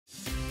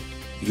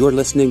You're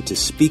listening to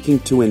Speaking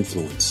to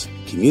Influence,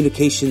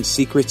 Communication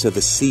Secrets of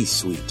the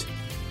C-Suite.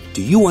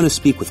 Do you want to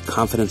speak with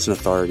confidence and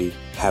authority,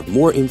 have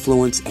more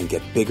influence, and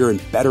get bigger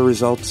and better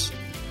results?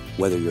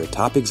 Whether you're a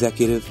top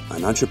executive,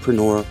 an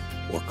entrepreneur,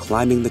 or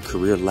climbing the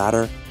career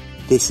ladder,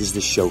 this is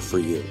the show for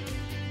you.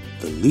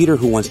 The leader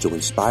who wants to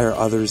inspire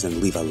others and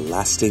leave a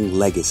lasting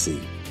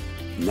legacy.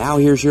 Now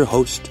here's your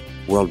host,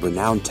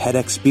 world-renowned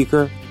TEDx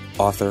speaker,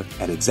 author,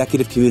 and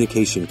executive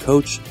communication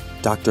coach,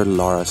 Dr.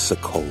 Laura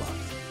Sicola.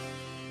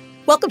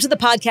 Welcome to the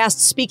podcast,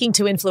 Speaking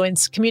to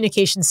Influence,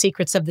 Communication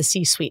Secrets of the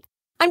C-Suite.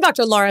 I'm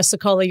Dr. Laura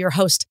Sicola, your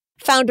host,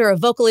 founder of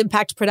Vocal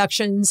Impact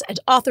Productions and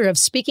author of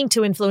Speaking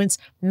to Influence,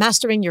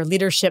 Mastering Your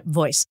Leadership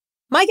Voice.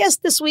 My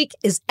guest this week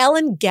is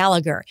Ellen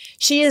Gallagher.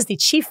 She is the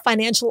Chief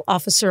Financial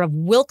Officer of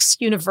Wilkes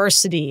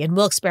University in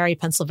Wilkes-Barre,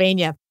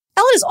 Pennsylvania.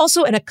 Ellen is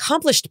also an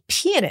accomplished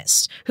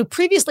pianist who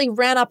previously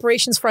ran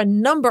operations for a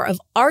number of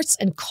arts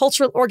and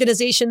cultural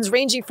organizations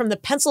ranging from the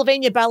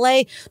Pennsylvania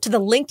Ballet to the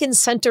Lincoln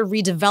Center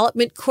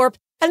Redevelopment Corp.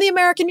 And the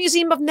American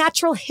Museum of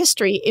Natural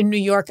History in New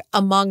York,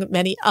 among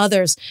many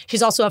others.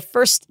 She's also a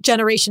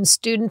first-generation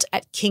student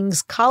at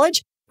King's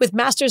College with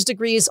master's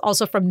degrees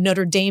also from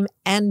Notre Dame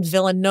and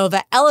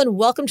Villanova. Ellen,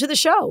 welcome to the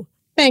show.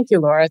 Thank you,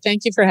 Laura.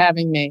 Thank you for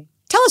having me.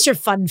 Tell us your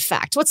fun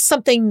fact. What's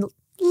something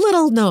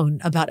little known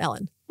about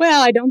Ellen?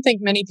 Well, I don't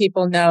think many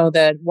people know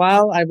that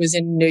while I was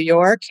in New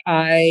York,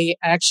 I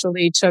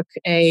actually took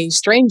a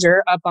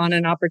stranger up on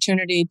an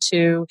opportunity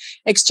to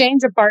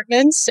exchange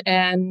apartments,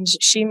 and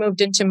she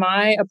moved into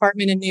my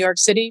apartment in New York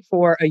City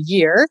for a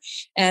year,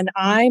 and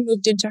I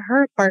moved into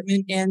her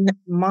apartment in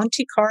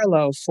Monte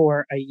Carlo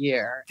for a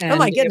year. And oh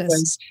my goodness. It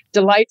was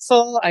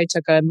delightful. I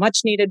took a much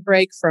needed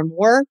break from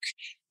work,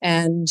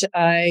 and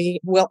I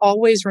will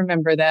always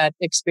remember that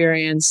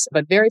experience,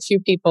 but very few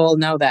people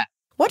know that.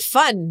 What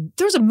fun.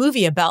 There was a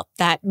movie about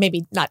that,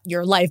 maybe not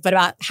your life, but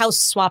about house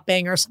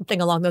swapping or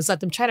something along those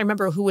lines. I'm trying to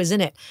remember who was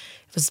in it.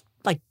 It was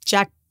like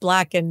Jack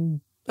Black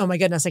and, oh my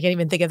goodness, I can't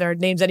even think of their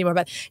names anymore,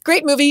 but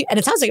great movie. And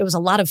it sounds like it was a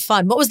lot of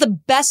fun. What was the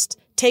best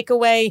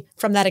takeaway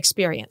from that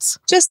experience?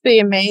 Just the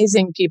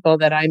amazing people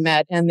that I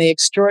met and the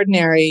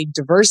extraordinary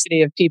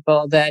diversity of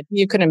people that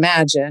you can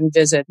imagine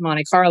visit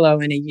Monte Carlo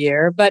in a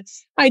year. But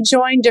I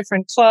joined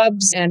different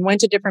clubs and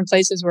went to different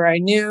places where I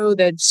knew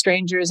that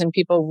strangers and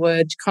people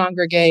would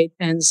congregate.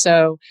 And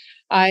so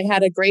I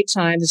had a great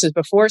time. This is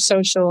before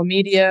social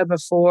media,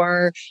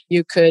 before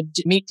you could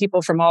meet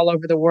people from all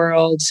over the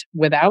world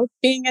without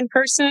being in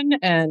person.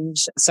 And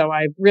so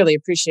I really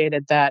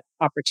appreciated that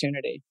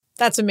opportunity.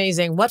 That's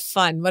amazing. What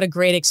fun. What a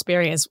great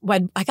experience.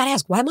 When I got to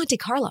ask, why Monte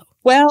Carlo?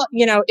 Well,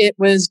 it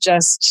was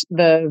just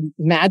the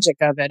magic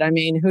of it. I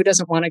mean, who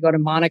doesn't want to go to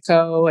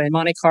Monaco and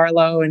Monte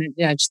Carlo? And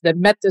I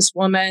met this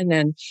woman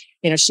and,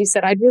 she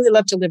said, I'd really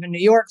love to live in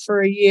New York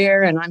for a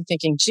year. And I'm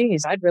thinking,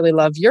 geez, I'd really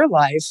love your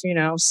life,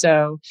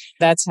 so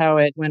that's how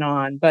it went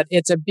on. But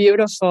it's a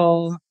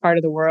beautiful part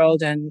of the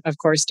world. And of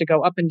course, to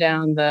go up and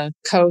down the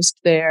coast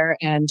there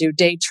and do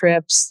day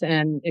trips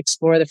and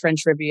explore the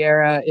French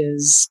Riviera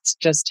is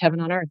just heaven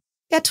on earth.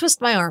 Yeah,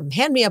 twist my arm.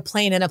 Hand me a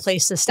plane and a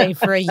place to stay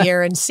for a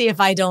year and see if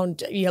I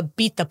don't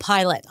beat the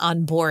pilot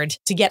on board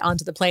to get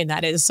onto the plane,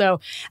 that is. So,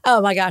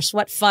 oh my gosh,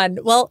 what fun.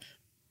 Well,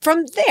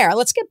 from there,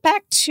 let's get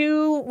back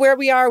to where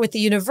we are with the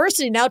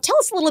university now. Tell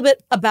us a little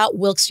bit about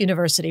Wilkes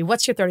University.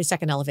 What's your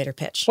 30-second elevator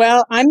pitch?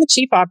 Well, I'm the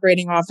Chief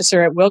Operating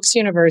Officer at Wilkes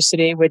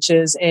University, which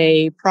is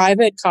a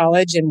private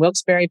college in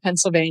Wilkes-Barre,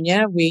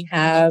 Pennsylvania. We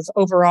have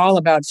overall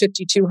about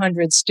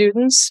 5,200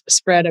 students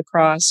spread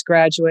across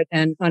graduate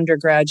and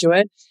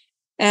undergraduate.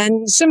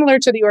 And similar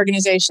to the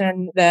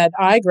organization that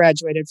I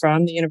graduated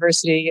from, the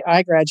university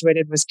I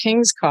graduated was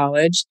King's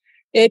College.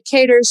 It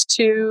caters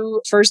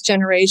to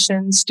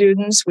first-generation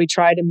students. We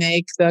try to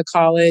make the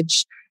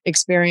college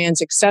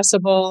experience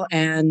accessible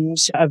and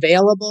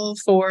available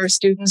for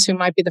students who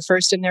might be the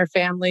first in their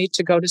family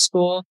to go to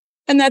school.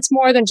 And that's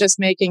more than just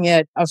making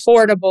it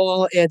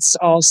affordable. It's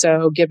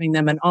also giving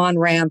them an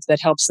on-ramp that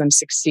helps them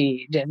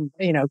succeed. And,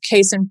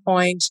 case in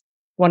point,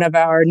 one of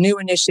our new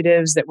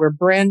initiatives that we're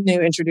brand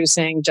new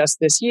introducing just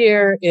this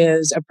year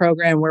is a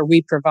program where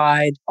we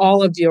provide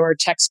all of your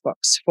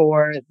textbooks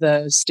for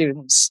the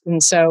students.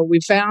 And so we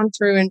found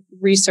through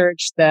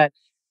research that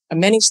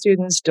many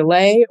students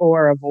delay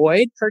or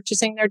avoid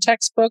purchasing their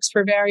textbooks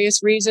for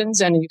various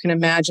reasons. And you can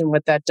imagine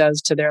what that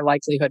does to their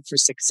likelihood for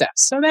success.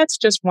 So that's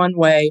just one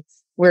way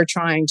we're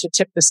trying to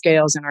tip the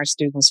scales in our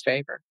students'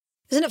 favor.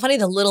 Isn't it funny,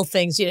 the little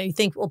things, you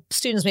think, well,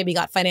 students maybe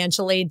got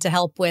financial aid to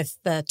help with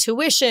the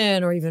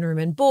tuition or even room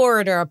and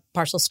board or a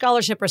partial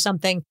scholarship or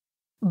something.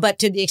 But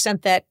to the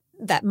extent that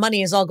that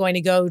money is all going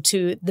to go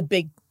to the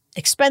big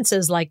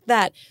expenses like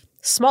that,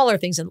 smaller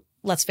things, and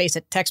let's face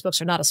it, textbooks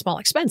are not a small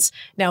expense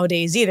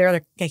nowadays either.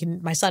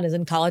 My son is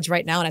in college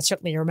right now, and I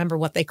certainly remember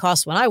what they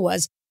cost when I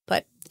was.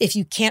 But if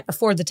you can't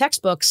afford the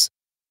textbooks,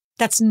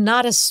 that's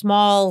not a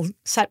small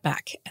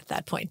setback at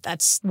that point.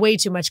 That's way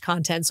too much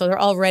content. So they're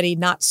already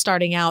not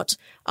starting out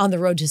on the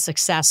road to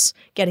success.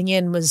 Getting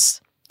in was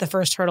the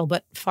first hurdle,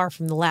 but far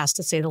from the last,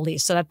 to say the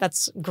least. So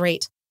that's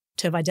great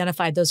to have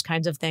identified those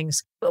kinds of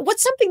things. But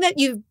what's something that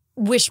you've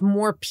wish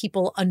more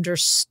people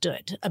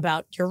understood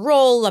about your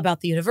role,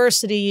 about the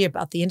university,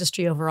 about the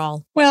industry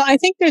overall? Well, I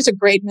think there's a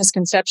great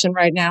misconception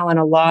right now and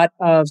a lot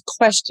of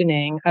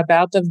questioning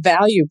about the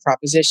value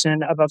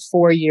proposition of a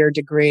 4-year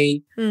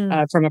degree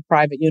from a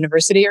private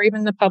university or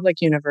even the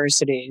public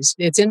universities.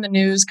 It's in the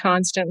news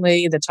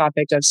constantly, the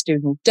topic of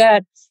student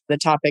debt, the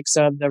topics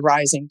of the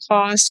rising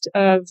cost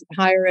of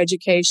higher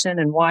education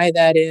and why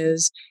that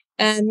is.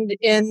 And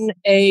in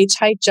a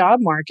tight job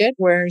market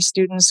where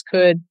students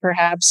could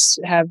perhaps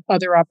have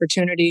other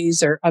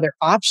opportunities or other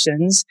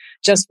options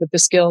just with the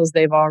skills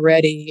they've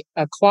already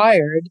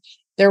acquired,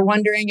 they're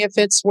wondering if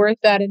it's worth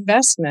that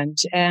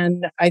investment.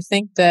 And I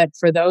think that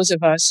for those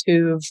of us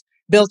who've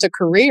built a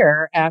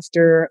career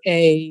after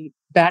a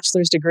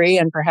bachelor's degree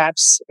and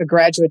perhaps a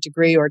graduate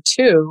degree or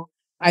two,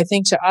 I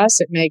think to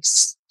us it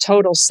makes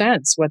total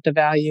sense what the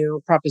value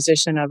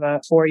proposition of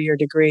a 4-year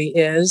degree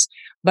is,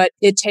 but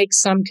it takes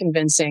some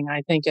convincing,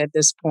 I think, at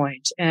this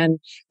point. And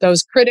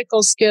those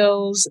critical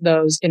skills,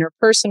 those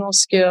interpersonal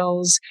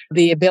skills,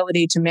 the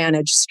ability to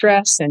manage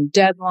stress and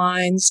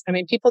deadlines. I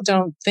mean, people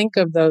don't think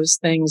of those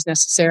things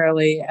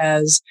necessarily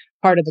as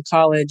part of the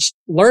college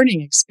learning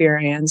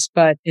experience,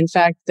 but in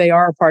fact, they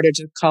are a part of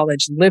the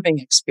college living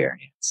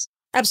experience.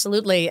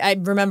 Absolutely. I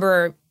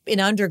remember in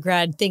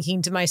undergrad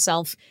thinking to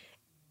myself,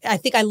 I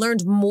think I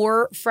learned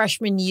more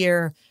freshman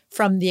year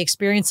from the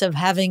experience of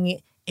having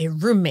a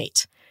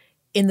roommate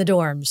in the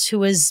dorms who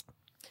was,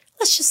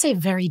 let's just say,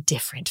 very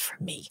different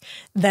from me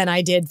than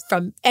I did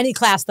from any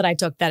class that I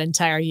took that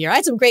entire year. I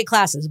had some great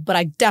classes, but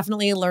I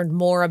definitely learned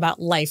more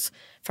about life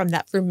from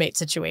that roommate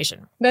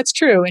situation. That's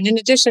true. And in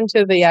addition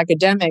to the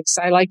academics,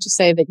 I like to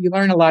say that you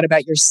learn a lot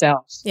about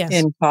yourself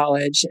in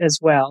college as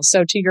well.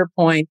 So to your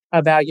point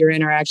about your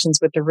interactions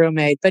with the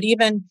roommate, but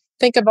even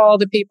think of all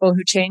the people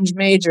who change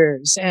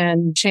majors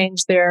and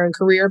change their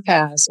career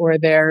paths or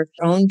their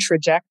own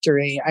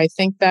trajectory. I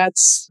think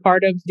that's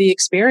part of the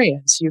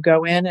experience. You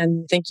go in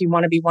and think you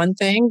want to be one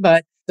thing,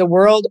 but the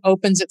world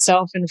opens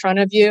itself in front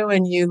of you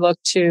and you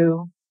look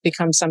to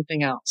become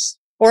something else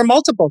or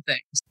multiple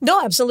things.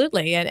 No,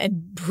 absolutely.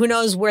 And who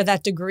knows where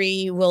that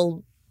degree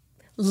will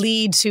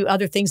lead to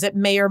other things that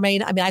may or may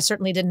not. I mean, I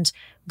certainly didn't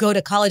go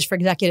to college for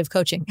executive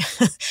coaching.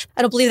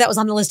 I don't believe that was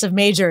on the list of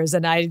majors.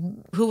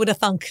 And who would have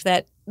thunk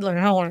that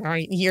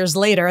years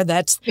later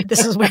that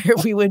this is where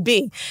we would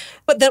be.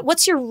 But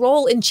what's your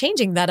role in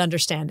changing that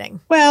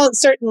understanding? Well,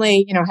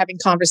 certainly, having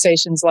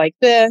conversations like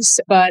this,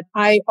 but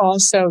I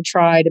also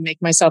try to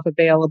make myself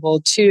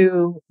available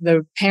to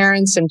the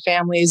parents and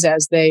families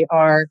as they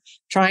are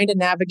trying to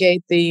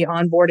navigate the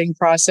onboarding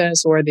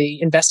process or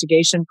the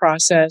investigation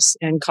process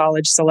and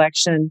college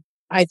selection.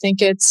 I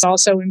think it's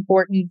also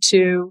important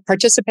to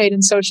participate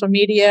in social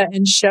media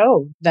and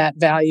show that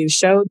value,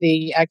 show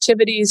the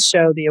activities,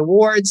 show the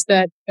awards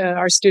that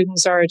our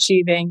students are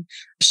achieving,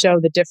 show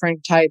the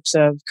different types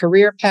of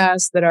career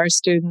paths that our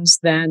students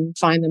then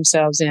find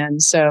themselves in.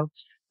 So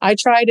I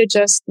try to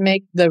just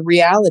make the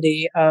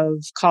reality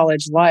of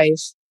college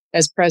life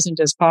as present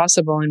as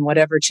possible in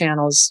whatever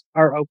channels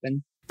are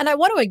open. And I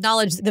want to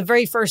acknowledge the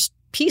very first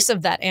piece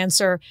of that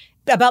answer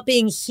about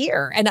being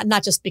here. And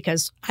not just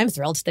because I'm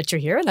thrilled that you're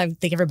here, and I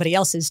think everybody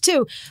else is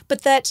too,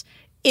 but that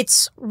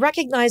it's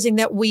recognizing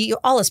that we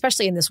all,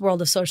 especially in this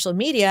world of social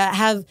media,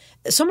 have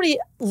so many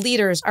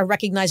leaders are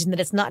recognizing that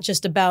it's not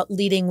just about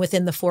leading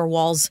within the four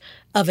walls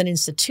of an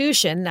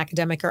institution,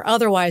 academic or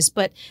otherwise,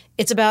 but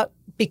it's about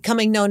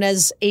becoming known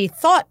as a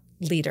thought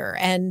leader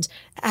and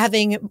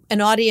having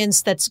an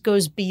audience that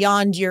goes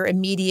beyond your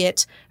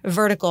immediate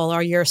vertical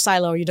or your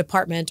silo or your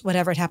department,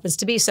 whatever it happens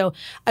to be. So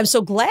I'm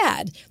so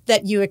glad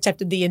that you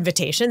accepted the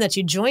invitation, that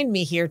you joined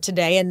me here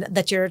today, and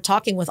that you're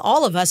talking with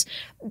all of us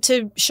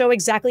to show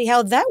exactly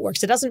how that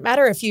works. It doesn't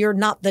matter if you're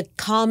not the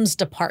comms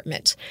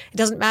department. It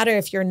doesn't matter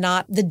if you're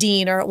not the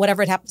dean or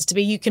whatever it happens to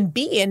be. You can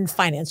be in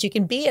finance, you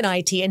can be in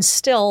IT, and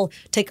still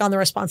take on the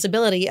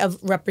responsibility of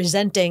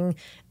representing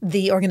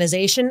the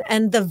organization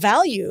and the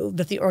value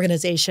that the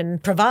organization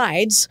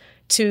provides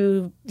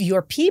to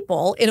your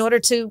people in order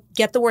to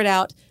get the word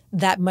out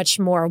that much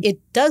more. It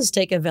does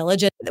take a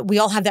village, and we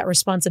all have that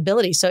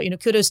responsibility. So,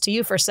 kudos to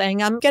you for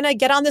saying, I'm going to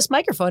get on this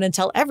microphone and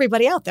tell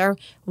everybody out there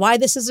why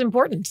this is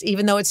important,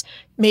 even though it's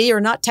may or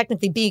not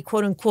technically be,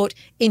 quote unquote,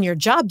 in your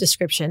job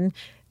description.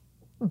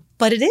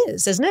 But it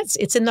is, isn't it?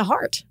 It's in the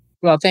heart.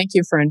 Well, thank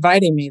you for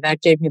inviting me.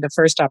 That gave me the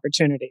first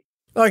opportunity.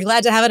 Well, we're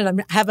glad to have it.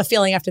 And I have a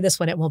feeling after this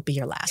one, it won't be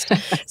your last.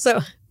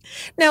 So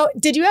now,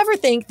 did you ever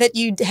think that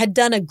you had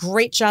done a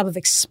great job of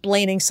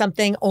explaining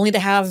something only to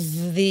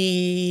have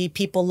the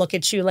people look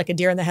at you like a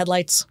deer in the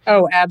headlights?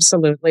 Oh,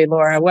 absolutely,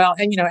 Laura. Well,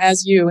 and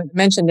as you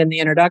mentioned in the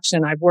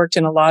introduction, I've worked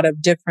in a lot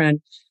of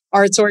different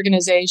arts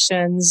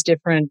organizations,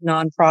 different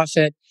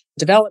nonprofit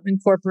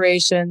development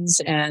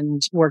corporations,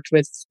 and worked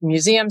with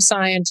museum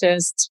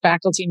scientists,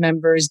 faculty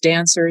members,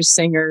 dancers,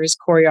 singers,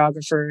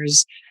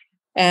 choreographers.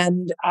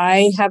 And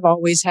I have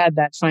always had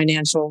that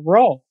financial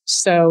role.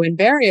 So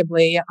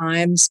invariably,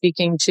 I'm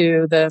speaking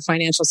to the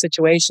financial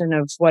situation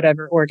of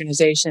whatever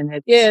organization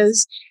it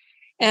is.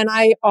 And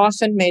I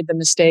often made the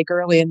mistake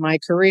early in my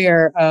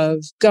career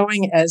of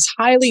going as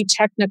highly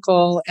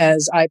technical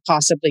as I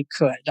possibly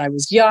could. I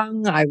was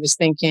young. I was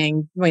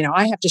thinking,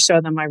 I have to show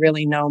them I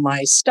really know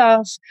my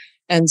stuff.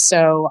 And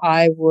so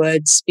I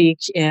would speak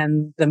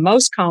in the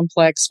most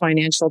complex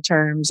financial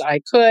terms I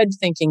could,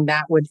 thinking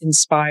that would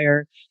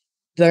inspire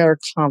their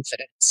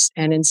confidence.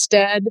 And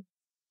instead,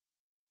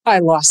 I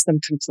lost them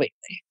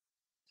completely.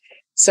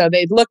 So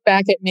they'd look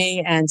back at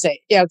me and say,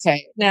 yeah,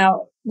 okay,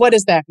 now what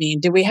does that mean?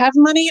 Do we have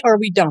money or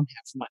we don't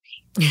have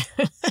money?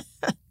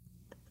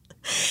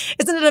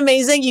 Isn't it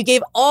amazing? You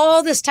gave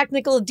all this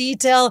technical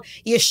detail.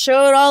 You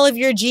showed all of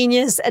your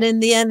genius. And in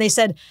the end, they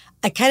said,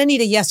 I kind of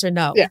need a yes or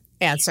no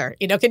answer.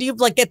 Can you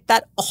get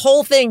that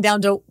whole thing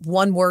down to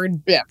one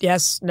word? Yeah.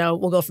 Yes, no,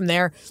 we'll go from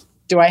there.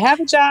 Do I have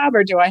a job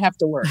or do I have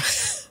to work?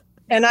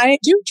 And I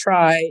do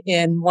try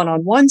in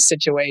one-on-one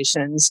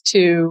situations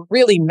to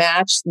really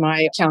match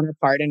my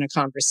counterpart in a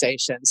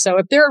conversation. So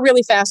if they're a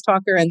really fast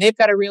talker and they've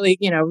got a really,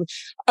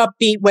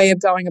 upbeat way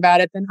of going about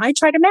it, then I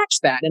try to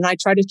match that and I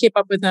try to keep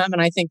up with them.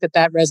 And I think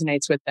that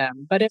resonates with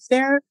them. But if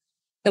they're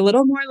a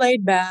little more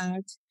laid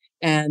back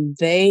and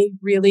they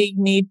really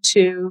need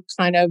to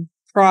kind of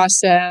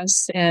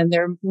process and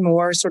they're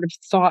more sort of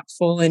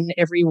thoughtful in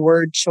every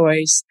word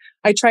choice,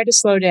 I try to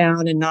slow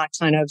down and not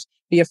kind of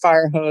be a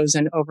fire hose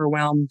and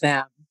overwhelm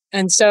them.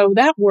 And so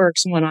that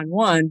works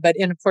one-on-one, but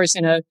of course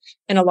in a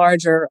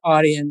larger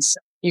audience,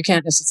 you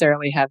can't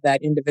necessarily have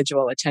that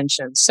individual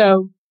attention.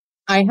 So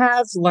I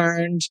have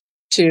learned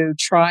to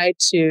try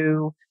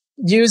to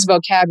use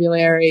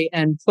vocabulary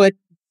and put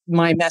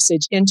my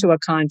message into a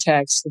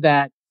context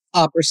that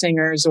opera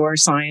singers or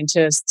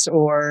scientists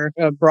or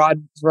a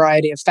broad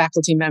variety of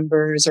faculty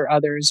members or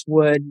others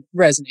would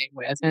resonate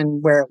with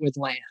and where it would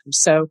land.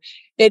 So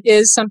it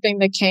is something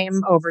that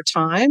came over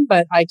time,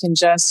 but I can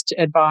just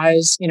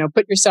advise,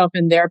 put yourself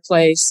in their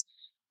place.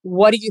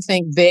 What do you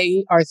think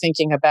they are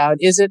thinking about?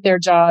 Is it their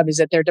job? Is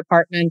it their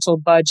departmental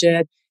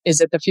budget? Is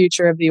it the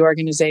future of the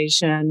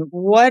organization?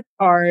 What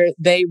are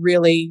they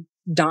really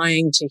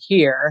dying to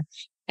hear?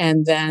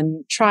 And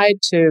then try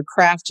to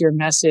craft your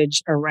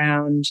message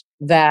around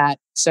that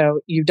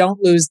so you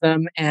don't lose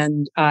them.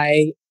 And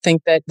I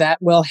think that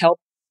will help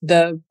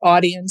the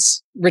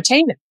audience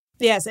retain it.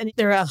 Yes. And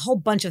there are a whole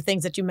bunch of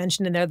things that you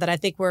mentioned in there that I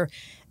think were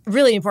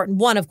really important.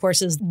 One, of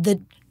course, is the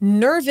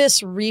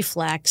nervous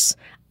reflex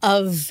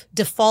of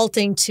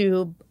defaulting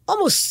to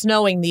almost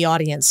snowing the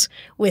audience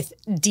with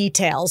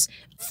details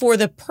for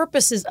the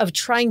purposes of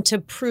trying to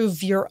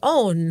prove your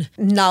own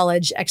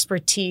knowledge,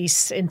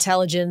 expertise,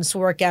 intelligence,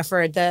 work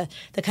effort, the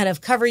kind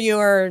of cover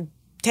your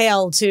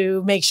tail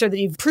to make sure that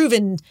you've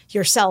proven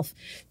yourself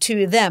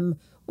to them,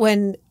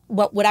 when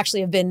what would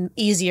actually have been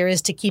easier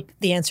is to keep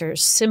the answer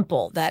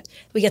simple, that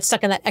we get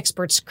stuck in that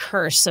expert's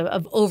curse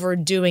of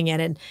overdoing it.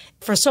 And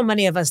for so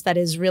many of us, that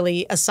is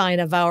really a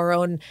sign of our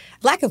own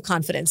lack of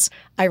confidence,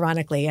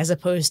 ironically, as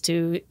opposed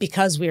to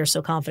because we are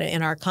so confident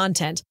in our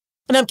content.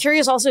 And I'm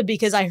curious also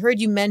because I heard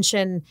you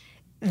mention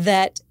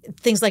that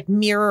things like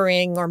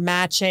mirroring or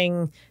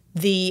matching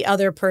the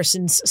other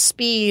person's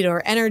speed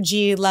or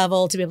energy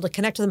level to be able to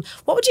connect to them.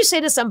 What would you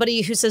say to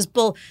somebody who says,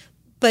 well,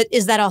 but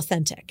is that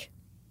authentic?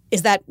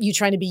 Is that you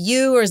trying to be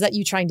you, or is that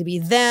you trying to be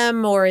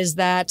them? Or is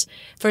that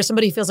for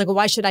somebody who feels like, well,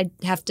 why should I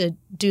have to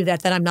do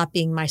that? Then I'm not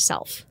being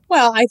myself.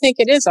 Well, I think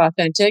it is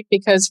authentic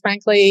because,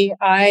 frankly,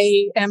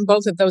 I am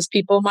both of those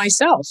people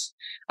myself.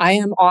 I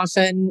am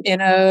often in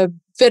a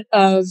fit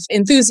of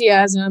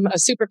enthusiasm, a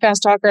super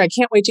fast talker. I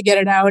can't wait to get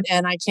it out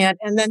and I can't.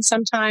 And then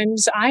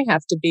sometimes I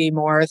have to be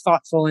more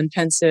thoughtful and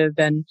pensive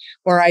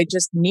or I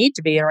just need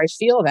to be, or I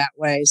feel that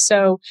way.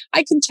 So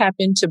I can tap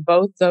into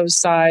both those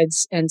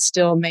sides and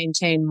still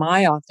maintain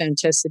my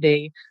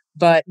authenticity,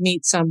 but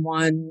meet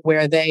someone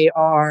where they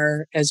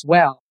are as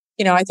well.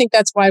 I think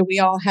that's why we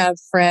all have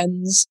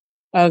friends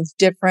of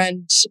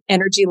different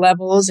energy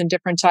levels and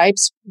different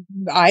types.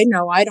 I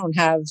know I don't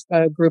have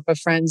a group of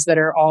friends that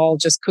are all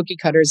just cookie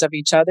cutters of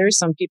each other.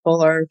 Some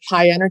people are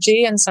high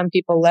energy and some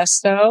people less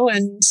so.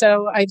 And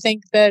so I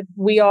think that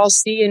we all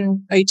see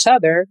in each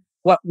other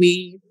what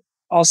we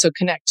also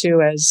connect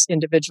to as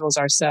individuals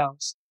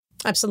ourselves.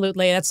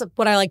 Absolutely. That's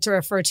what I like to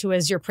refer to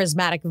as your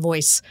prismatic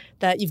voice,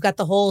 that you've got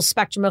the whole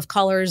spectrum of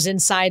colors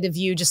inside of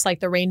you, just like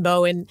the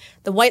rainbow and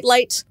the white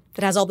light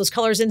that has all those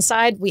colors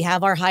inside. We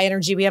have our high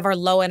energy, we have our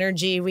low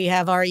energy, we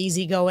have our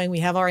easygoing, we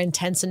have our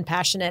intense and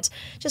passionate.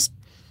 Just,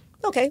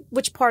 okay,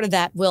 which part of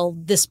that will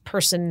this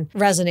person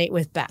resonate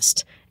with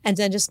best? And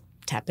then just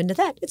tap into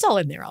that. It's all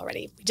in there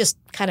already. We just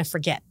kind of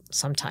forget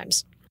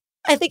sometimes.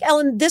 I think,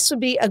 Ellen, this would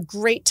be a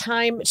great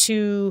time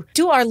to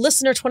do our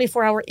Listener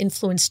 24-Hour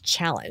Influence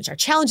Challenge, our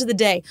challenge of the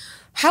day.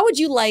 How would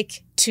you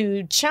like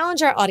to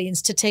challenge our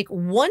audience to take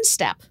one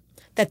step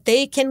that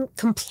they can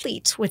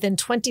complete within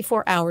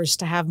 24 hours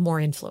to have more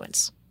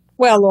influence?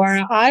 Well,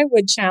 Laura, I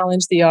would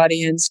challenge the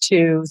audience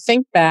to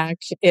think back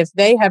if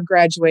they have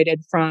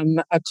graduated from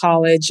a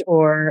college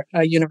or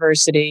a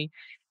university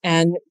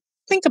and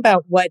think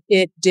about what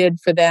it did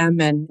for them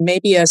and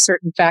maybe a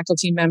certain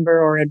faculty member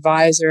or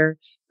advisor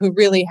who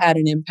really had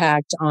an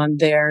impact on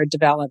their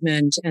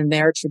development and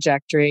their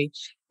trajectory.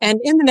 And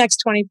in the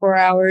next 24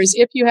 hours,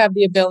 if you have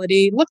the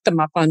ability, look them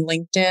up on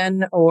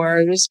LinkedIn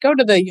or just go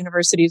to the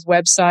university's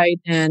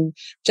website and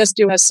just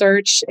do a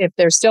search. If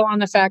they're still on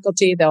the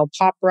faculty, they'll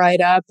pop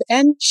right up,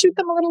 and shoot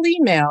them a little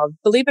email.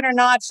 Believe it or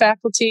not,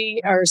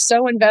 faculty are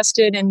so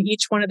invested in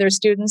each one of their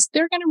students,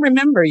 they're going to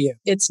remember you.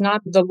 It's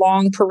not the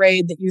long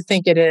parade that you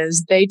think it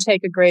is. They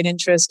take a great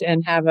interest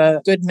and have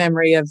a good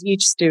memory of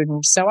each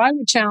student. So I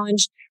would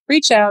challenge,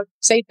 reach out,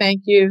 say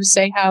thank you,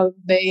 say how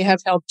they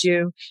have helped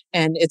you,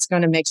 and it's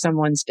going to make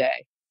someone's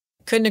day.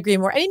 Couldn't agree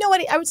more. And you know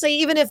what? I would say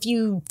even if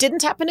you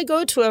didn't happen to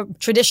go to a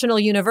traditional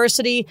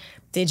university,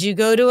 did you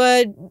go to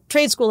a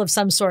trade school of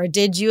some sort?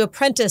 Did you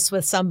apprentice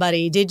with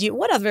somebody? Did you,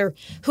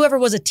 whoever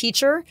was a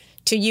teacher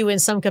to you in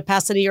some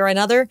capacity or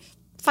another,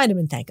 find them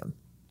and thank them.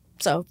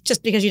 So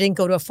just because you didn't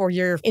go to a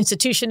 4-year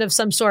institution of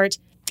some sort,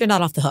 you're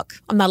not off the hook.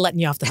 I'm not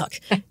letting you off the hook.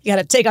 You got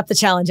to take up the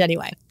challenge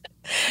anyway.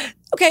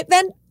 Okay,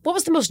 then what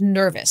was the most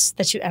nervous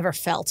that you ever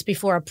felt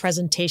before a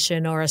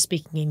presentation or a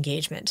speaking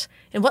engagement?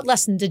 And what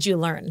lesson did you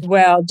learn?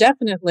 Well,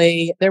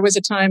 definitely. There was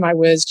a time I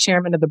was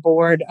chairman of the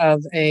board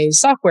of a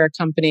software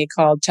company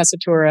called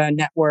Tessitura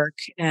Network,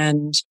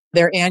 and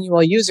their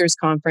annual users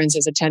conference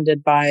is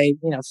attended by,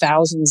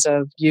 thousands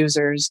of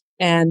users.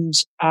 And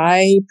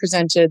I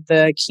presented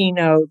the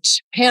keynote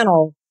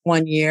panel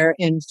one year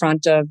in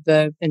front of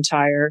the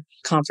entire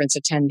conference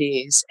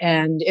attendees,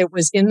 and it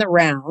was in the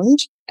round.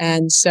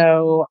 And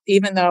so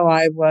even though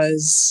I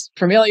was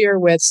familiar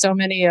with so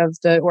many of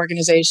the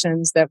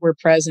organizations that were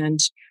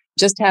present,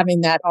 just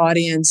having that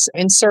audience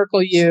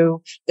encircle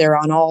you, they're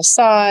on all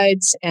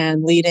sides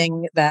and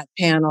leading that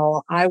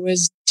panel, I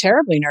was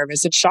terribly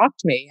nervous. It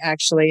shocked me,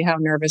 actually, how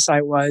nervous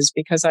I was,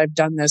 because I've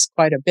done this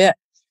quite a bit.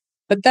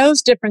 But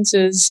those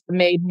differences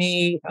made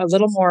me a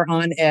little more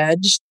on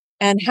edge.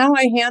 And how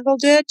I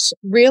handled it,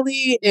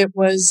 really, it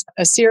was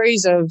a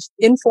series of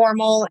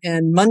informal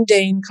and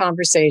mundane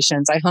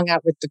conversations. I hung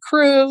out with the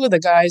crew, the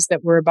guys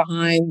that were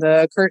behind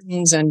the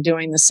curtains and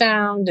doing the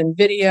sound and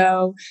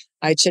video.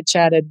 I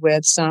chit-chatted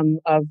with some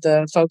of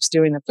the folks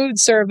doing the food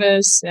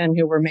service and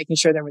who were making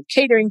sure the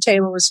catering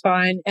table was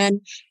fine.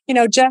 And,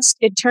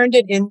 it turned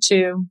it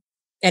into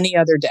any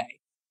other day.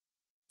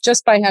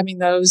 Just by having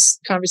those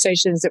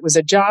conversations, it was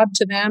a job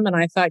to them. And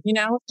I thought,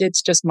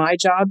 it's just my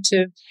job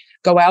to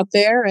go out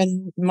there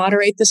and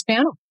moderate this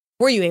panel.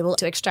 Were you able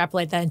to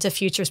extrapolate that into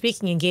future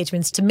speaking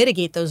engagements to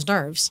mitigate those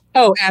nerves?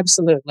 Oh,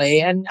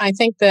 absolutely. And I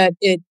think that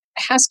it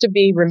has to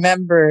be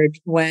remembered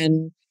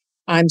when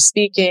I'm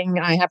speaking.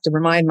 I have to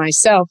remind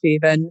myself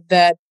even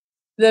that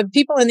the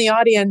people in the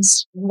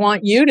audience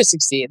want you to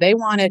succeed. They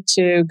want it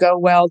to go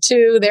well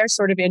too. They're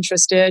sort of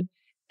interested.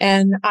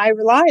 And I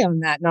rely on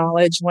that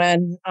knowledge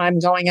when I'm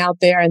going out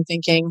there and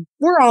thinking,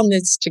 we're on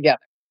this together.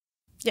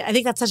 Yeah, I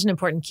think that's such an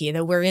important key,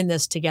 that we're in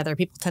this together.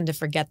 People tend to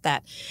forget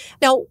that.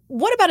 Now,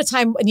 what about a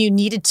time when you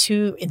needed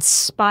to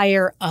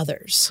inspire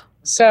others?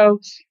 So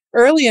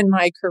early in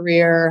my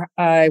career,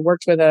 I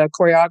worked with a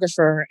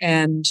choreographer,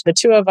 and the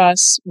two of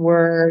us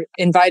were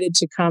invited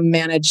to come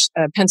manage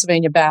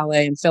Pennsylvania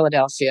Ballet in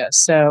Philadelphia.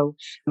 So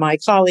my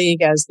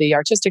colleague as the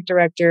artistic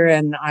director,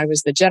 and I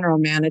was the general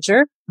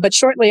manager. But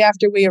shortly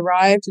after we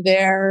arrived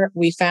there,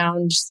 we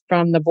found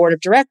from the board of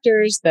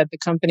directors that the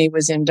company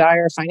was in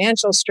dire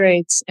financial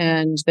straits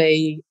and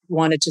they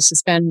wanted to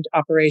suspend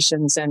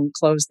operations and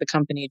close the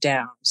company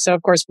down. So,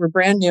 of course, we're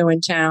brand new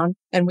in town,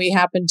 and we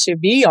happened to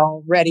be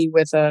all ready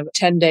with a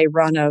 10-day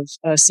run of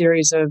a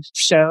series of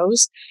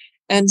shows.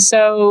 And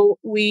so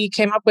we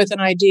came up with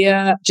an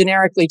idea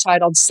generically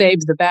titled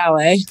Save the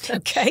Ballet.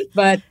 Okay.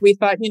 But we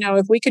thought,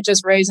 if we could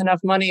just raise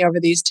enough money over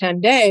these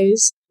 10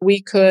 days,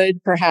 we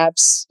could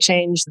perhaps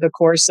change the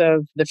course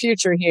of the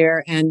future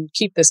here and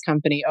keep this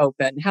company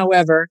open.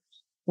 However,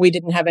 we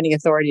didn't have any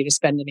authority to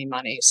spend any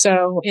money.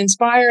 So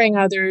inspiring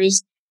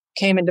others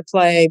came into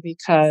play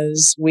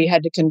because we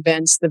had to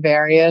convince the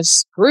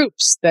various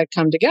groups that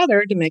come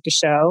together to make a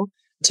show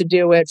to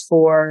do it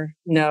for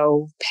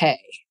no pay.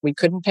 We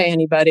couldn't pay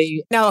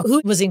anybody. Now,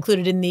 who was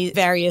included in the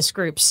various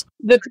groups?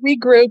 The three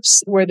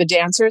groups were the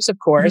dancers, of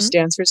course,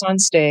 dancers on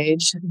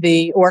stage,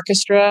 the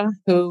orchestra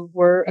who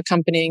were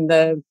accompanying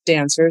the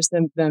dancers,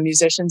 the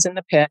musicians in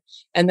the pit,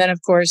 and then,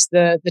 of course,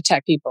 the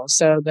tech people.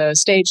 So the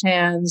stage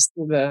hands,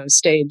 the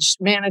stage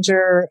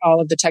manager,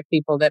 all of the tech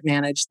people that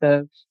manage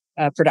the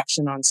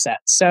production on set.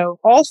 So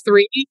all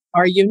three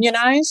are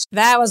unionized.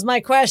 That was my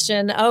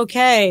question.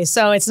 Okay.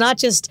 So it's not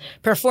just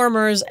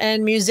performers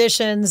and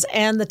musicians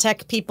and the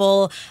tech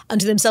people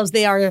unto themselves.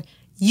 They are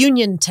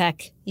union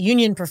tech,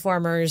 union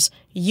performers,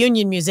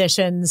 union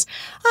musicians.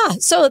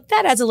 So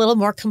that adds a little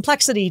more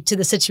complexity to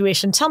the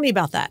situation. Tell me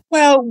about that.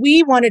 Well,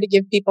 we wanted to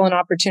give people an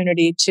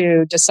opportunity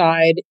to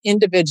decide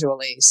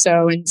individually.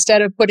 So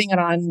instead of putting it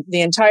on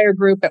the entire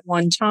group at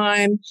one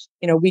time,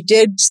 we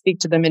did speak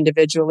to them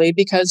individually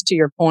because, to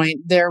your point,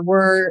 there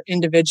were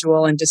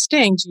individual and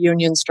distinct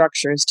union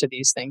structures to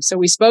these things. So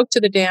we spoke to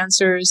the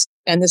dancers,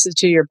 and this is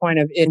to your point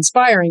of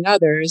inspiring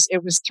others.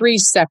 It was 3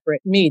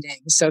 separate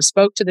meetings. So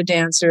spoke to the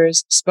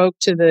dancers, spoke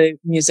to the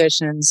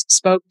musicians,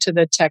 spoke to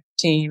the tech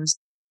teams,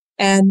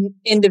 and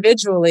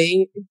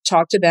individually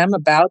talked to them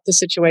about the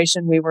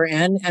situation we were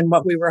in and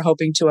what we were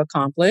hoping to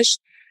accomplish,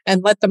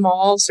 and let them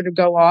all sort of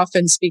go off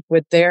and speak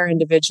with their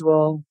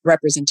individual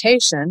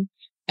representation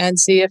and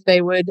see if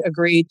they would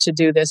agree to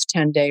do this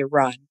 10-day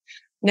run.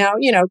 Now,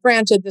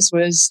 granted, this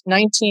was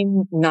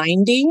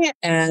 1990,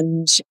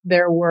 and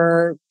there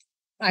were,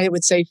 I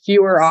would say,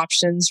 fewer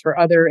options for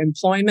other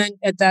employment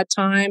at that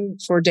time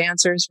for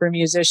dancers, for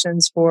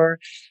musicians, for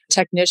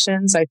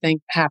technicians. I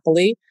think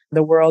happily,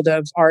 the world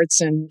of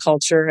arts and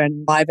culture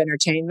and live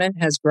entertainment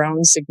has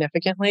grown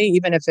significantly,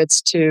 even if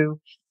it's to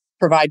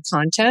provide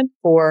content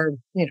for,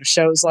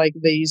 shows like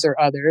these or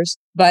others.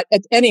 But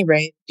at any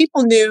rate,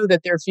 people knew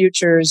that their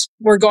futures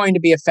were going to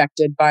be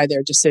affected by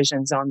their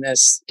decisions on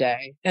this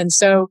day. And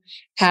so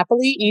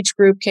happily, each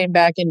group came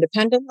back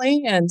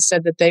independently and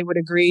said that they would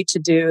agree to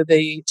do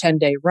the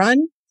 10-day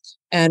run.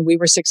 And we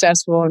were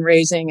successful in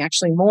raising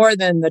actually more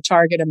than the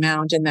target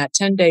amount in that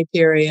 10-day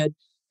period,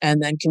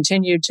 and then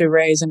continued to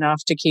raise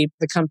enough to keep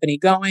the company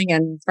going.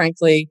 And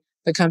frankly,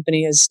 the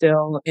company is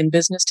still in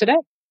business today.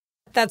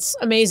 That's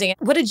amazing.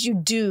 What did you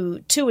do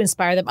to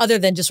inspire them other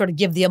than just sort of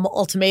give the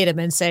ultimatum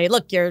and say,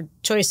 look, your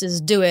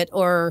choices, do it,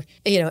 or,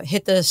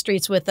 hit the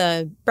streets with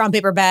a brown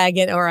paper bag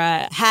or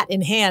a hat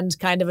in hand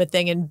kind of a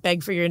thing and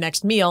beg for your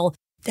next meal?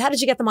 How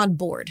did you get them on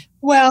board?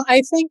 Well,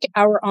 I think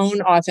our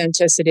own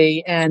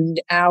authenticity and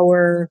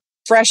our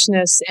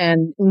freshness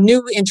and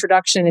new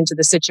introduction into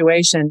the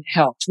situation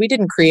helped. We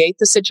didn't create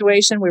the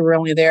situation. We were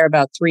only there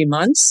about 3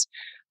 months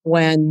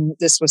when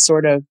this was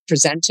sort of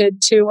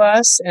presented to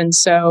us. And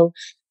so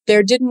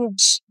there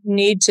didn't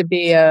need to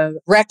be a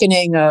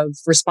reckoning of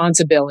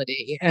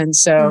responsibility. And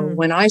so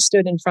when I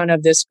stood in front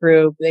of this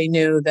group, they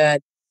knew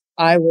that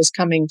I was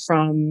coming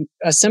from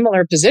a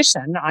similar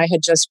position. I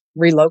had just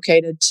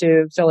relocated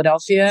to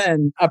Philadelphia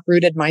and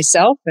uprooted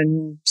myself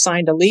and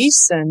signed a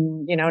lease.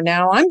 And,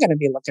 now I'm going to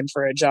be looking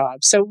for a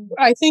job. So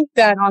I think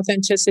that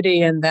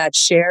authenticity and that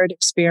shared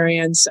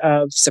experience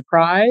of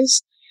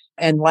surprise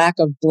and lack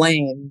of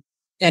blame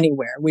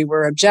anywhere. We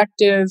were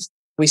objective.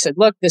 We said,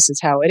 look, this is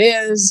how it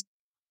is.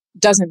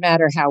 Doesn't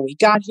matter how we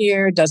got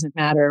here. Doesn't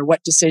matter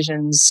what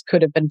decisions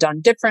could have been done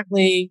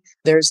differently.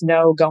 There's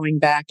no going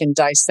back and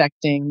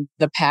dissecting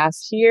the path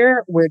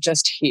here. We're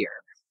just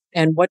here.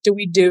 And what do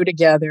we do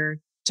together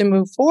to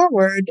move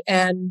forward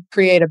and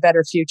create a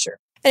better future?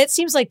 And it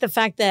seems like the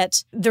fact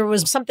that there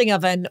was something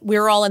of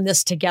we're all in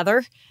this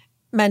together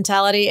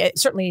mentality,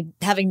 certainly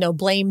having no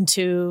blame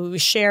to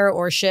share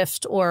or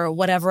shift or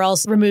whatever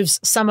else removes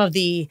some of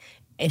the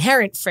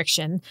inherent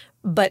friction.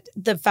 But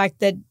the fact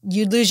that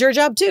you'd lose your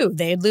job too,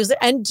 they'd lose it,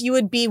 and you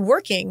would be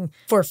working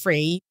for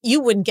free.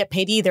 You wouldn't get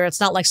paid either. It's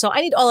not like, so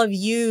I need all of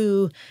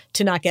you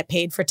to not get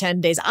paid for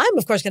 10 days. I'm,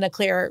 of course, going to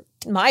clear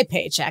my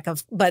paycheck,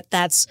 but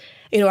that's,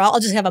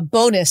 I'll just have a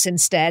bonus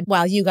instead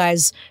while you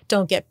guys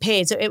don't get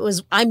paid. So it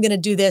was, I'm going to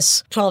do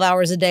this 12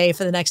 hours a day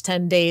for the next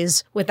 10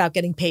 days without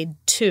getting paid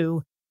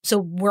too. So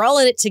we're all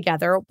in it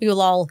together. We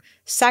will all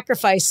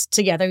sacrifice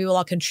together. We will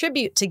all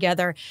contribute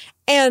together.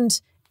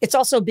 And it's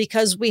also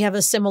because we have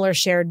a similar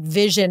shared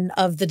vision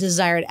of the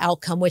desired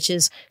outcome, which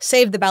is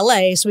save the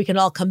ballet so we can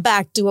all come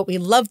back, do what we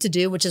love to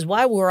do, which is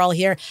why we're all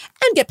here,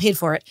 and get paid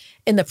for it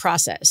in the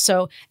process.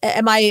 So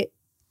am I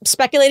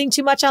speculating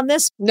too much on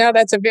this? No,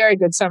 that's a very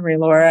good summary,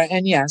 Laura.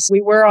 And yes, we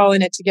were all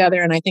in it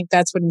together. And I think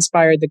that's what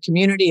inspired the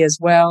community as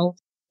well.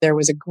 There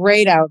was a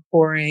great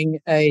outpouring,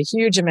 a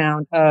huge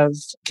amount of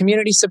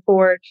community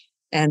support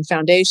and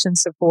foundation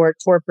support,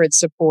 corporate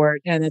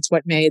support. And it's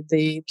what made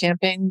the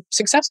campaign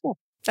successful.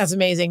 That's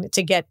amazing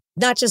to get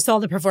not just all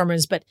the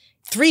performers, but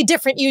 3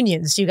 different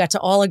unions. You got to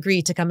all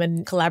agree to come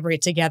and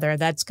collaborate together.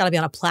 That's got to be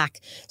on a plaque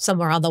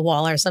somewhere on the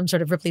wall or some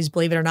sort of Ripley's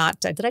Believe It or Not.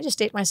 Did I just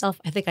date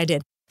myself? I think I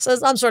did. So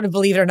some sort of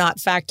Believe It or Not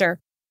factor.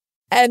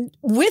 And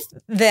with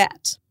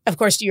that, of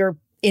course, you're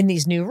in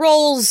these new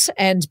roles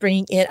and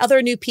bringing in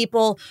other new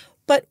people.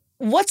 But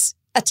what's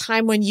a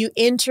time when you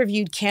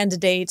interviewed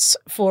candidates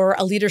for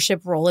a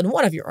leadership role in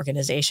one of your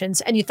organizations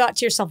and you thought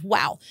to yourself,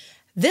 wow,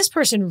 this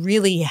person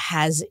really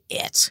has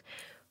it?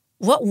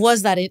 What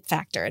was that it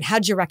factor and how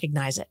did you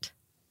recognize it?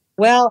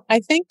 Well,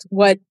 I think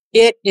what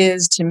it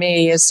is to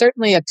me is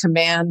certainly a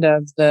command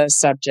of the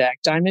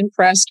subject. I'm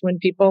impressed when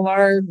people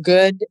are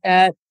good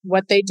at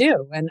what they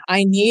do. And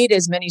I need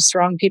as many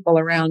strong people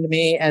around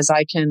me as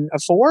I can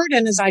afford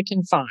and as I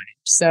can find.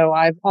 So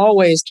I've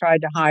always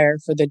tried to hire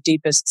for the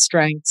deepest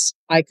strengths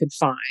I could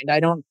find. I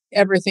don't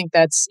ever think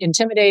that's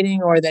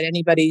intimidating or that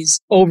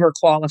anybody's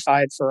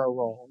overqualified for a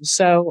role.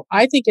 So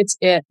I think it's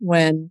it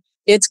when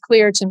it's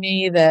clear to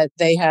me that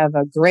they have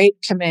a great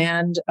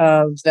command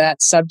of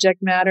that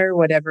subject matter,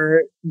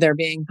 whatever they're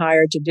being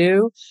hired to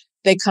do.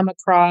 They come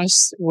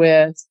across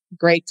with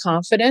great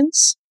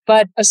confidence,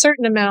 but a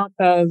certain amount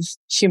of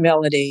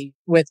humility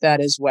with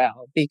that as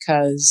well,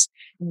 because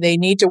they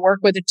need to work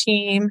with a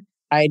team.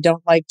 I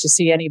don't like to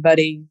see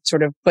anybody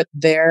sort of put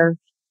their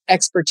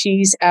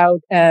expertise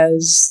out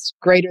as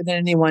greater than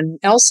anyone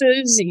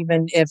else's,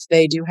 even if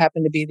they do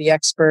happen to be the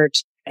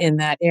expert in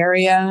that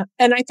area.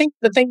 And I think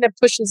the thing that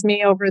pushes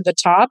me over the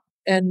top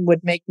and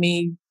would make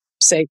me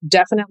say,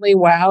 definitely,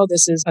 wow,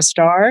 this is a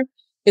star,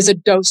 is a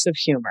dose of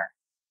humor.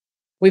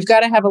 We've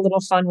got to have a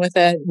little fun with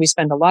it. We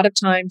spend a lot of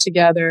time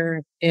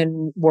together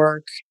in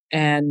work,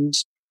 and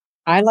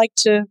I like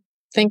to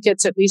think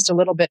it's at least a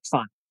little bit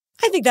fun.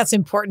 I think that's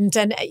important.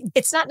 And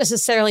it's not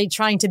necessarily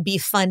trying to be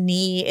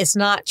funny. It's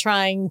not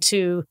trying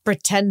to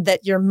pretend that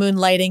you're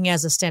moonlighting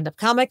as a stand-up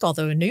comic,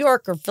 although in New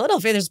York or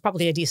Philadelphia, there's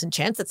probably a decent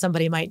chance that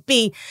somebody might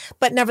be.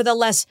 But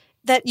nevertheless,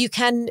 that you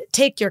can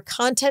take your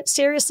content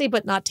seriously,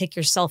 but not take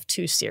yourself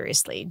too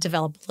seriously.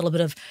 Develop a little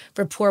bit of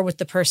rapport with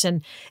the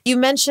person. You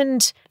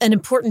mentioned an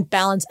important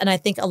balance, and I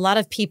think a lot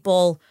of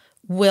people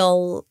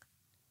will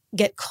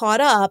get caught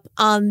up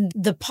on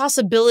the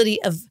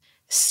possibility of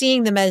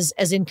seeing them as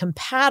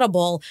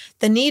incompatible,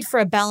 the need for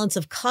a balance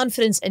of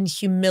confidence and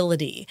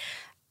humility.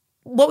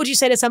 What would you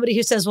say to somebody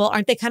who says, well,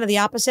 aren't they kind of the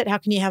opposite? How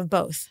can you have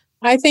both?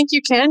 I think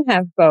you can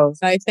have both.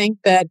 I think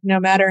that no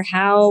matter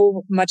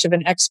how much of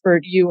an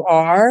expert you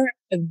are,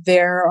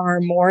 there are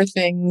more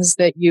things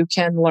that you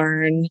can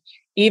learn,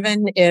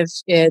 even if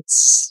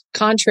it's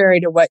contrary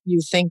to what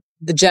you think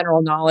the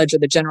general knowledge or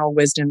the general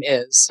wisdom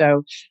is.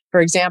 So, for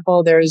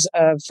example, there's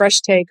a fresh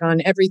take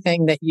on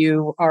everything that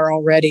you are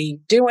already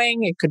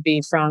doing. It could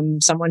be from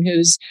someone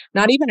who's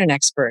not even an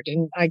expert.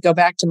 And I go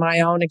back to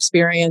my own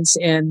experience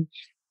in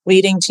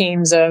leading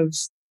teams of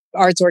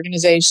arts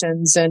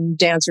organizations and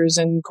dancers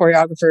and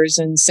choreographers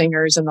and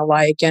singers and the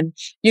like. And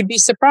you'd be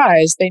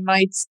surprised. They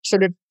might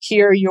sort of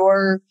hear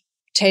your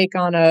take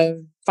on a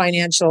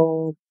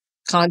financial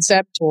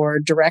concept or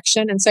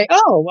direction and say,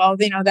 oh, well,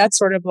 that's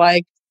sort of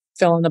like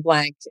fill in the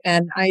blank.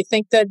 And I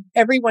think that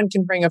everyone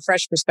can bring a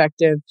fresh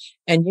perspective,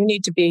 and you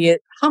need to be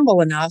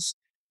humble enough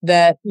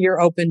that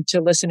you're open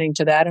to listening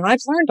to that. And I've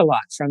learned a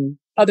lot from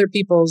other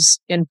people's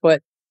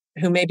input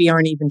who maybe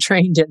aren't even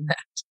trained in that.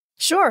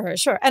 Sure.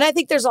 And I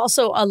think there's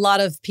also a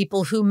lot of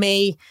people who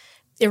may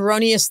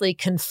erroneously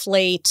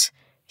conflate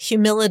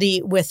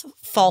humility with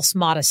false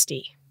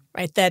modesty,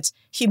 right? That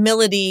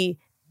humility,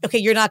 okay,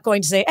 you're not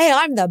going to say, hey,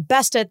 I'm the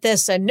best at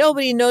this and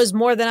nobody knows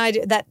more than I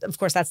do. That, of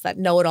course, that's that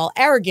know-it-all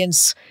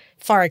arrogance,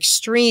 far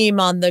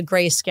extreme on the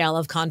gray scale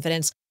of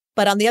confidence.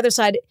 But on the other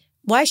side,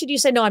 why should you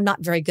say, no, I'm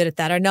not very good at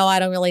that? Or no, I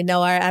don't really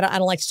know. I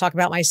don't like to talk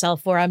about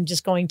myself, or I'm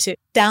just going to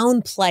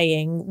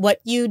downplaying what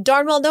you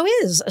darn well know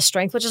is a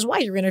strength, which is why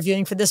you're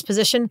interviewing for this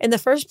position in the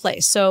first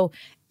place. So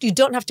you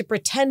don't have to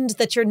pretend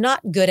that you're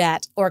not good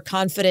at or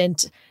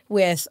confident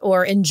with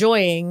or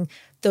enjoying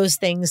those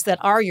things that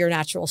are your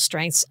natural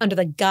strengths under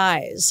the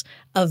guise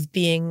of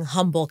being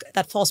humble.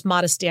 That false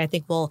modesty, I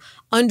think, will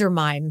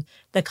undermine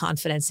the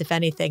confidence, if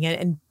anything,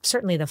 and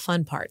certainly the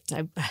fun part.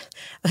 I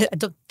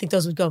don't think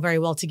those would go very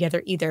well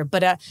together either.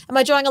 But am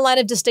I drawing a line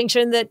of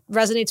distinction that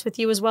resonates with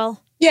you as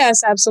well?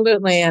 Yes,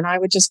 absolutely. And I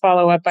would just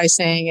follow up by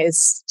saying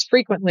it's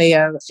frequently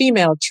a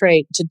female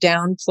trait to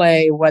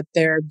downplay what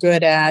they're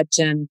good at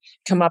and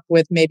come up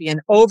with maybe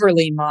an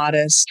overly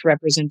modest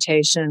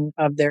representation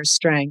of their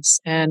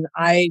strengths. And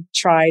I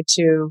try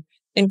to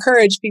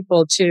encourage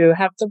people to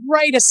have the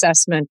right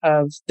assessment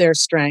of their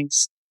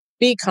strengths,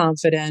 be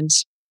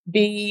confident,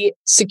 be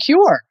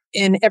secure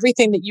in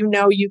everything that you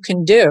know you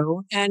can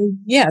do. And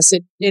yes,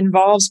 it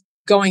involves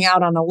going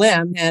out on a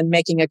limb and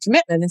making a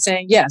commitment and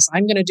saying, yes,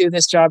 I'm going to do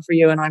this job for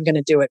you and I'm going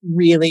to do it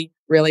really,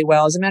 really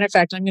well. As a matter of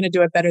fact, I'm going to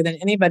do it better than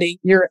anybody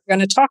you're going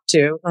to talk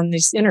to on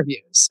these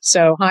interviews.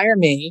 So hire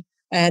me,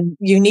 and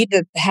you need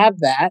to have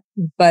that,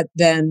 but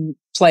then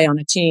play on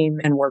a team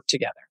and work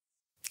together.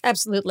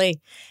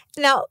 Absolutely.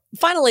 Now,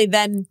 finally,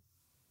 then,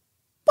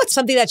 what's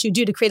something that you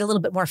do to create a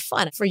little bit more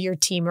fun for your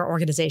team or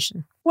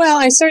organization? Well,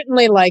 I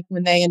certainly like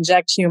when they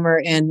inject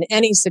humor in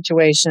any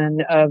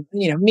situation of,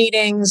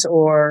 meetings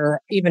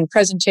or even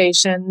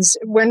presentations.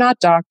 We're not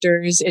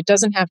doctors. It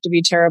doesn't have to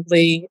be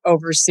terribly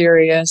over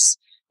serious.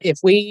 If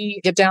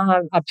we get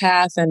down a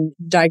path and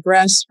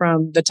digress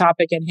from the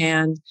topic at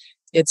hand,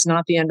 it's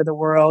not the end of the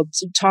world.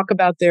 To talk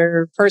about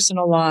their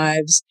personal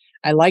lives.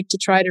 I like to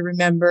try to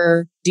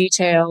remember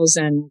details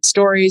and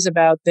stories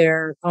about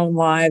their own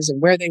lives and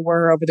where they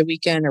were over the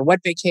weekend or what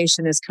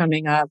vacation is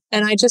coming up.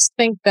 And I just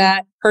think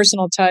that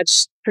personal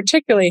touch,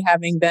 particularly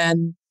having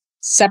been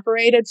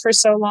separated for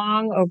so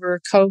long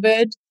over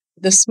COVID,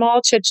 the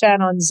small chit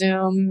chat on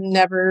Zoom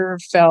never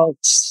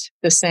felt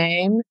the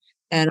same.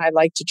 And I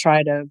like to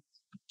try to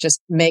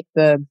just make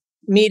the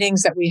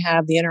meetings that we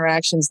have, the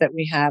interactions that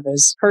we have,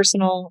 as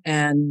personal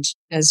and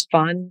as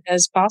fun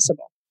as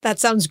possible. That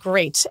sounds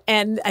great.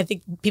 And I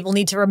think people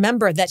need to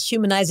remember that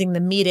humanizing the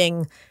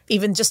meeting,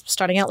 even just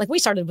starting out like we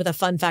started with a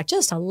fun fact,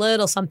 just a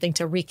little something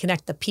to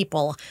reconnect the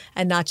people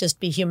and not just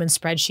be human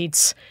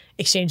spreadsheets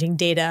exchanging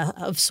data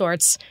of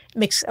sorts,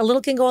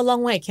 can go a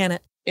long way, can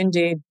it?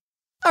 Indeed.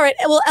 All right.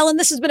 Well, Ellen,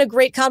 this has been a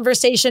great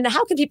conversation.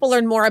 How can people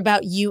learn more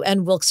about you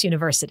and Wilkes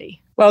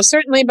University? Well,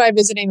 certainly by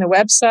visiting the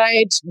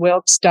website,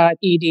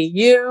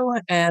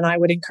 wilkes.edu. And I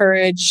would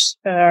encourage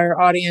our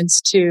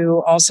audience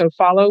to also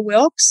follow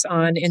Wilkes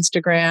on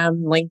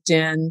Instagram,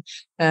 LinkedIn,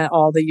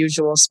 all the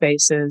usual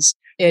spaces.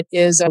 It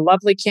is a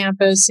lovely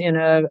campus in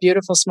a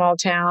beautiful small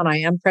town. I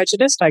am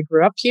prejudiced. I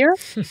grew up here.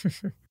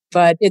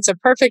 But it's a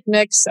perfect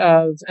mix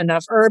of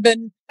enough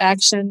urban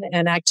action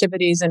and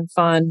activities and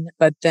fun,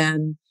 but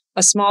then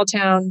a small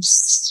town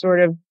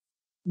sort of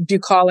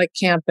bucolic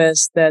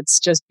campus that's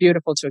just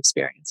beautiful to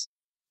experience.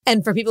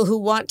 And for people who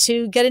want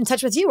to get in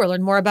touch with you or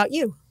learn more about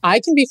you, I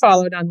can be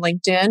followed on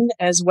LinkedIn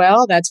as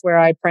well. That's where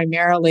I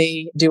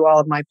primarily do all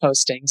of my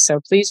posting. So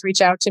please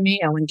reach out to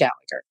me, Ellen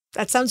Gallagher.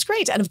 That sounds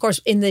great. And of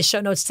course, in the show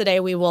notes today,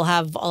 we will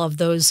have all of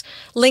those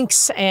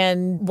links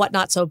and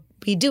whatnot. So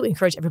we do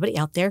encourage everybody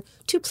out there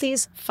to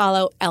please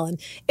follow Ellen.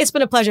 It's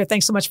been a pleasure.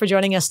 Thanks so much for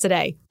joining us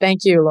today.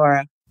 Thank you,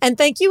 Laura. And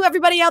thank you,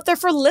 everybody out there,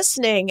 for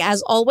listening.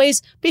 As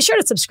always, be sure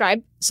to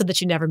subscribe so that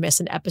you never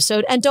miss an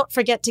episode. And don't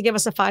forget to give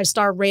us a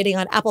 5-star rating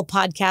on Apple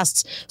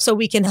Podcasts so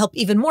we can help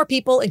even more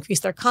people increase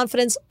their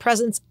confidence,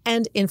 presence,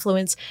 and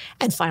influence.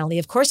 And finally,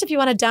 of course, if you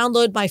want to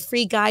download my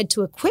free guide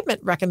to equipment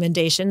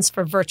recommendations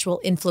for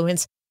virtual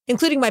influence,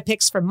 including my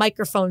picks for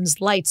microphones,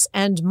 lights,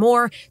 and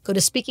more, go to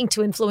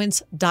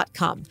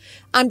speakingtoinfluence.com.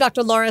 I'm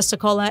Dr. Laura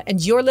Sokola,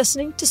 and you're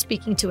listening to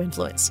Speaking to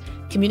Influence,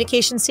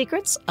 Communication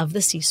Secrets of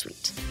the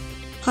C-Suite.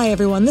 Hi,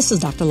 everyone. This is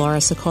Dr. Laura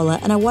Sokola,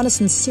 and I want to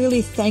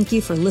sincerely thank you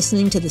for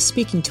listening to the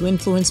Speaking to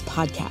Influence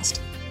podcast.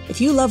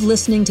 If you love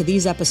listening to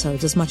these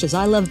episodes as much as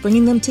I love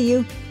bringing them to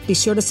you, be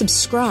sure to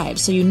subscribe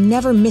so you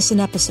never miss an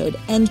episode.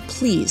 And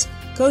please,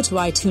 go to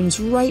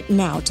iTunes right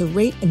now to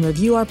rate and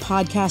review our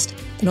podcast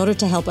in order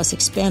to help us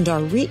expand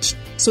our reach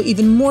so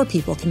even more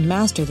people can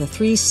master the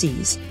 3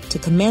 C's to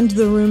command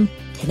the room,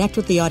 connect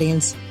with the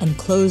audience, and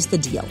close the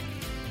deal.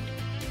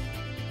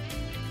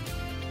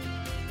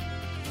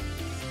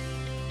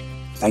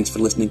 Thanks for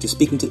listening to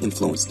Speaking to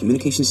Influence,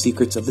 Communication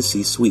Secrets of the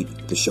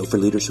C-Suite, the show for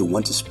leaders who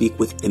want to speak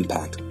with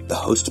impact. The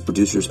hosts,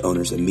 producers,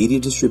 owners, and media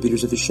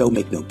distributors of the show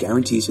make no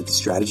guarantees that the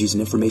strategies and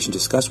information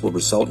discussed will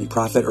result in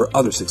profit or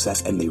other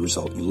success and may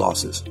result in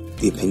losses.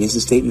 The opinions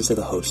and statements of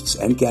the hosts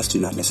and guests do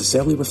not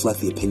necessarily reflect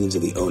the opinions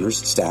of the owners,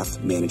 staff,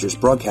 managers,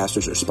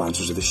 broadcasters, or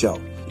sponsors of the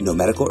show. No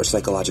medical or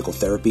psychological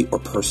therapy or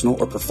personal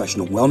or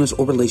professional wellness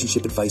or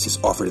relationship advice is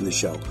offered in the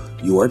show.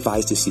 You are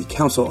advised to seek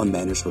counsel on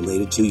matters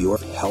related to your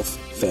health,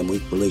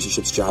 family,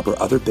 relationships, job, or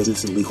other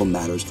business and legal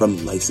matters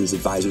from licensed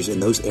advisors in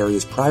those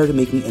areas prior to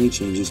making any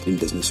changes in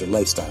business or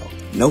lifestyle.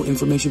 No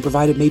information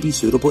provided may be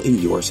suitable in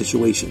your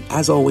situation.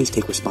 As always,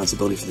 take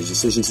responsibility for the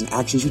decisions and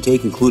actions you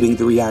take, including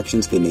the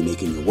reactions they may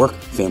make in your work,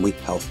 family,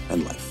 health,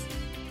 and life.